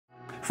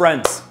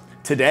Friends,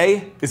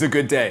 today is a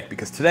good day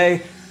because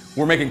today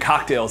we're making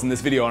cocktails in this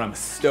video and I'm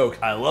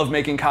stoked. I love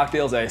making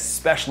cocktails. I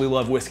especially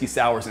love whiskey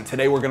sours, and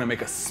today we're gonna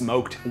make a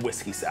smoked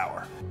whiskey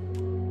sour.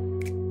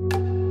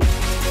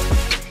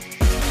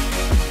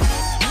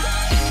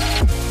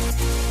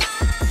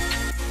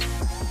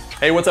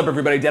 Hey, what's up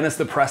everybody? Dennis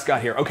the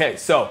Prescott here. Okay,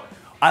 so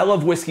I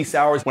love whiskey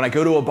sours. When I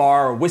go to a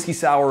bar, a whiskey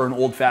sour or an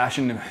old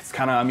fashioned, it's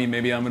kind of, I mean,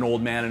 maybe I'm an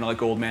old man and I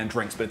like old man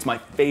drinks, but it's my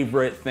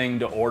favorite thing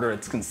to order.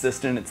 It's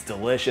consistent, it's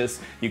delicious.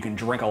 You can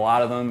drink a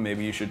lot of them.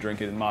 Maybe you should drink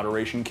it in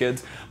moderation,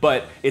 kids,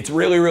 but it's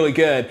really, really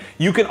good.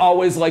 You can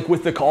always, like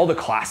with all the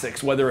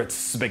classics, whether it's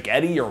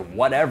spaghetti or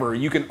whatever,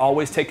 you can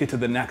always take it to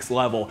the next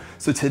level.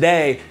 So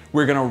today,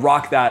 we're gonna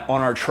rock that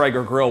on our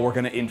Traeger grill. We're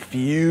gonna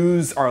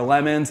infuse our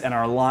lemons and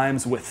our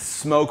limes with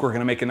smoke. We're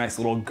gonna make a nice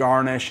little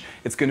garnish.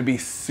 It's gonna be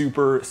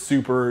super,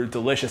 super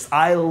delicious.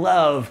 I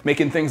love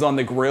making things on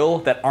the grill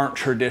that aren't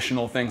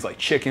traditional things like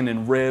chicken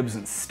and ribs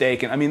and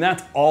steak. And I mean,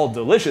 that's all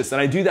delicious. And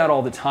I do that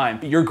all the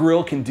time. Your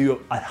grill can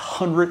do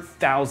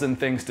 100,000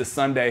 things to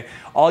Sunday.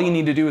 All you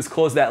need to do is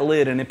close that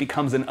lid and it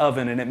becomes an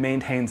oven and it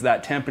maintains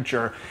that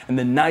temperature. And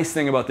the nice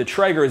thing about the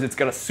Traeger is it's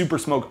got a super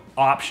smoke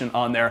option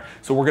on there.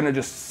 So we're gonna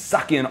just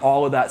suck in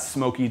all of that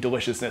smoky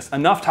deliciousness.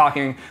 Enough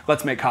talking,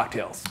 let's make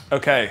cocktails.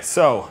 Okay,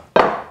 so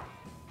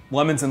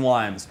lemons and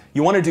limes.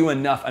 You want to do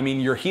enough. I mean,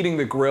 you're heating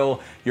the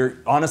grill. You're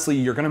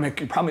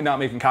probably not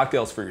making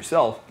cocktails for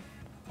yourself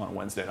on a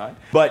Wednesday night,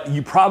 but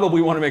you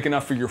probably want to make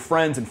enough for your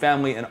friends and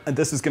family, and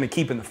this is going to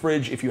keep in the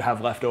fridge if you have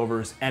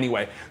leftovers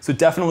anyway. So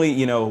definitely,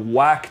 you know,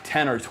 whack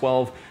 10 or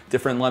 12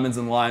 different lemons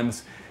and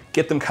limes,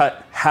 get them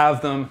cut,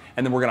 have them,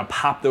 and then we're gonna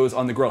pop those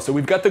on the grill. So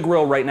we've got the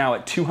grill right now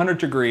at 200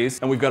 degrees,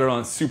 and we've got it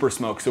on super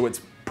smoke, so it's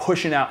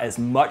pushing out as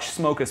much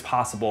smoke as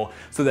possible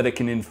so that it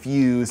can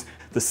infuse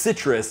the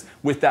citrus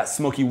with that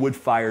smoky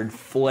wood-fired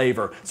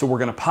flavor. So we're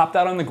gonna pop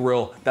that on the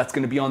grill. That's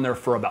gonna be on there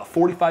for about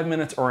 45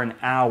 minutes or an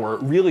hour,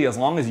 really as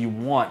long as you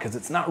want, because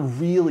it's not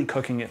really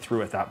cooking it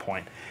through at that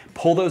point.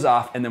 Pull those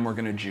off, and then we're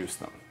gonna juice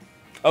them.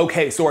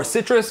 Okay, so our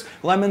citrus,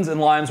 lemons, and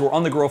limes were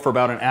on the grill for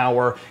about an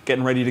hour,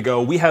 getting ready to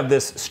go. We have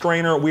this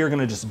strainer. We are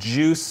gonna just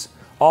juice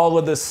all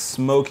of this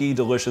smoky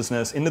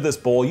deliciousness into this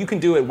bowl. You can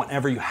do it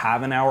whenever you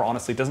have an hour,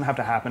 honestly. It doesn't have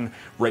to happen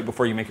right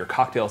before you make your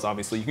cocktails,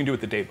 obviously. You can do it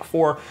the day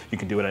before, you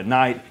can do it at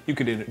night, you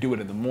can do it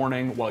in the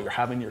morning while you're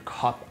having your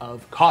cup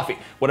of coffee,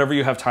 whatever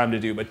you have time to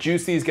do. But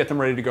juice these, get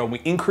them ready to go. We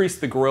increase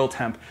the grill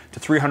temp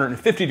to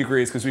 350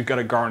 degrees because we've got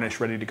a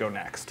garnish ready to go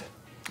next.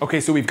 Okay,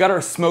 so we've got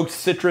our smoked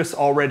citrus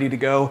all ready to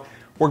go.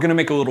 We're gonna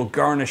make a little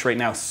garnish right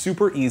now.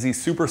 Super easy,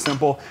 super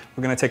simple.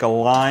 We're gonna take a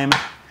lime.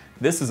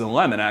 This is a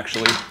lemon,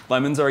 actually.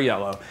 Lemons are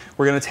yellow.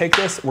 We're gonna take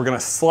this, we're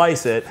gonna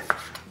slice it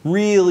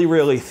really,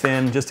 really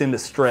thin, just into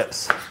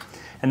strips.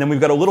 And then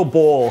we've got a little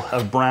bowl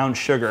of brown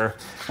sugar,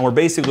 and we're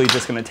basically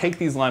just gonna take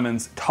these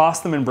lemons, toss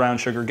them in brown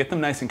sugar, get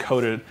them nice and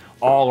coated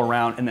all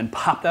around, and then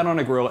pop that on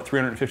a grill at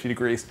 350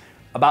 degrees.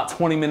 About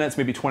 20 minutes,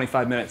 maybe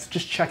 25 minutes.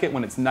 Just check it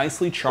when it's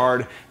nicely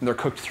charred and they're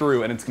cooked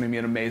through, and it's gonna be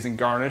an amazing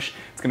garnish.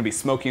 It's gonna be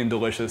smoky and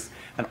delicious,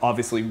 and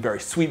obviously very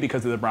sweet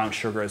because of the brown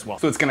sugar as well.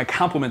 So it's gonna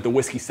complement the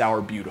whiskey sour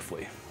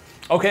beautifully.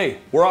 Okay,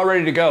 we're all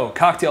ready to go.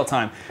 Cocktail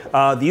time.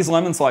 These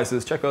lemon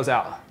slices, check those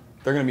out.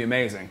 They're gonna be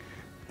amazing.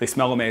 They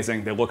smell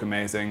amazing, they look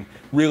amazing.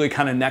 Really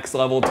kind of next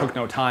level, took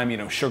no time, you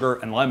know, sugar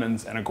and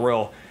lemons and a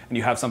grill, and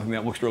you have something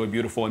that looks really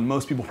beautiful, and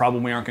most people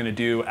probably aren't gonna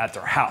do at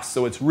their house.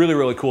 So it's really,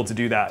 really cool to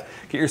do that.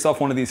 Get yourself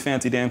one of these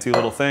fancy dancy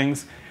little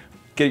things.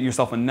 Get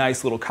yourself a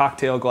nice little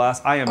cocktail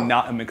glass. I am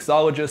not a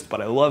mixologist,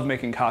 but I love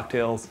making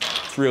cocktails.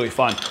 It's really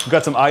fun. We've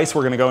got some ice,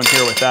 we're gonna go in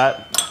here with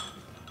that.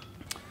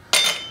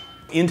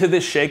 Into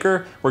this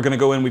shaker, we're gonna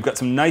go in, we've got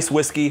some nice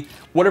whiskey.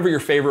 Whatever your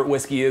favorite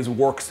whiskey is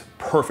works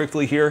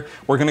perfectly here.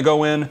 We're gonna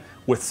go in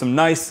with some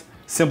nice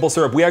simple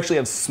syrup. We actually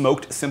have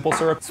smoked simple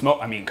syrup.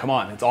 I mean, come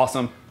on, it's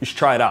awesome. You should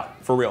try it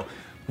out, for real.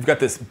 We've got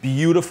this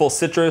beautiful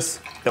citrus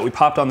that we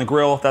popped on the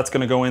grill. That's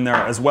gonna go in there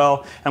as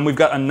well. And we've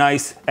got a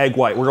nice egg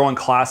white. We're going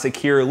classic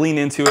here. Lean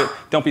into it.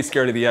 Don't be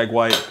scared of the egg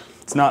white.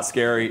 It's not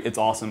scary, it's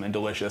awesome and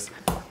delicious.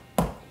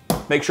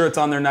 Make sure it's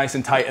on there nice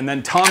and tight. And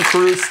then Tom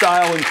Cruise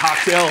style and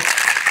cocktail,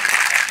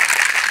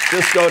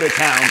 just go to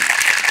town.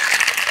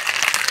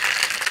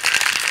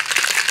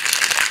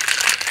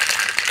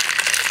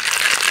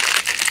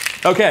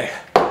 Okay,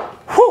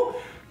 whew.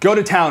 Go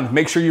to town.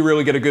 Make sure you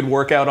really get a good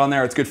workout on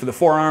there. It's good for the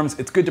forearms.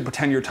 It's good to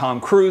pretend you're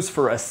Tom Cruise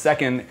for a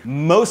second.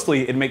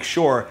 Mostly it makes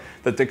sure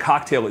that the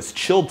cocktail is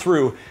chilled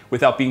through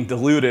without being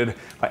diluted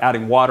by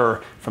adding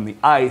water from the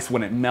ice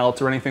when it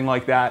melts or anything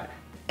like that.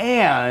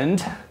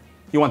 And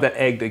you want that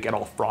egg to get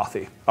all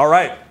frothy. All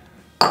right,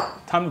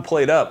 time to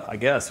plate up, I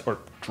guess, or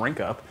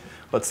drink up.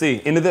 Let's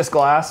see, into this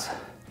glass.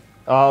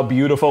 Oh,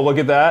 beautiful, look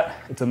at that.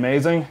 It's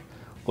amazing,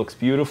 looks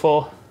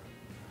beautiful.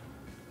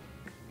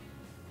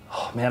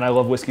 Oh man, I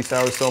love whiskey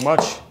sours so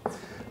much.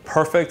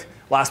 Perfect.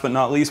 Last but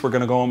not least, we're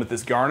gonna go in with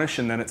this garnish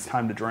and then it's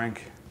time to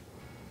drink.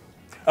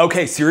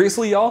 Okay,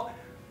 seriously, y'all?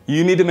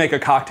 You need to make a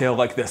cocktail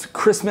like this.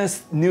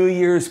 Christmas, New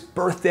Year's,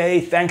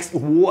 birthday, thanks,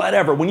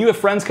 whatever. When you have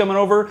friends coming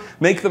over,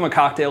 make them a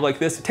cocktail like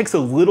this. It takes a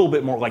little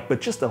bit more,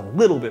 but just a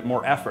little bit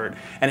more effort.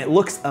 And it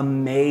looks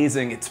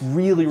amazing. It's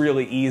really,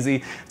 really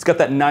easy. It's got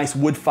that nice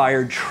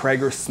wood-fired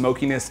Traeger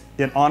smokiness.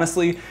 And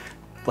honestly,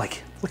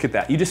 look at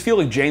that. You just feel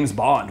like James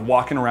Bond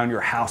walking around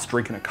your house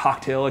drinking a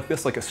cocktail like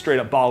this, like a straight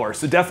up baller.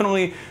 So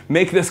definitely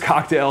make this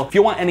cocktail. If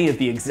you want any of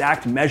the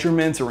exact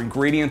measurements or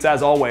ingredients,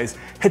 as always,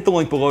 hit the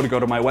link below to go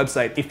to my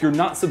website. If you're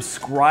not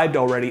subscribed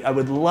already, I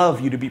would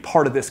love you to be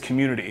part of this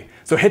community.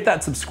 So hit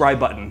that subscribe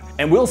button,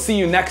 and we'll see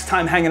you next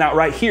time hanging out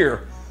right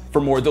here for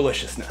more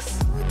deliciousness.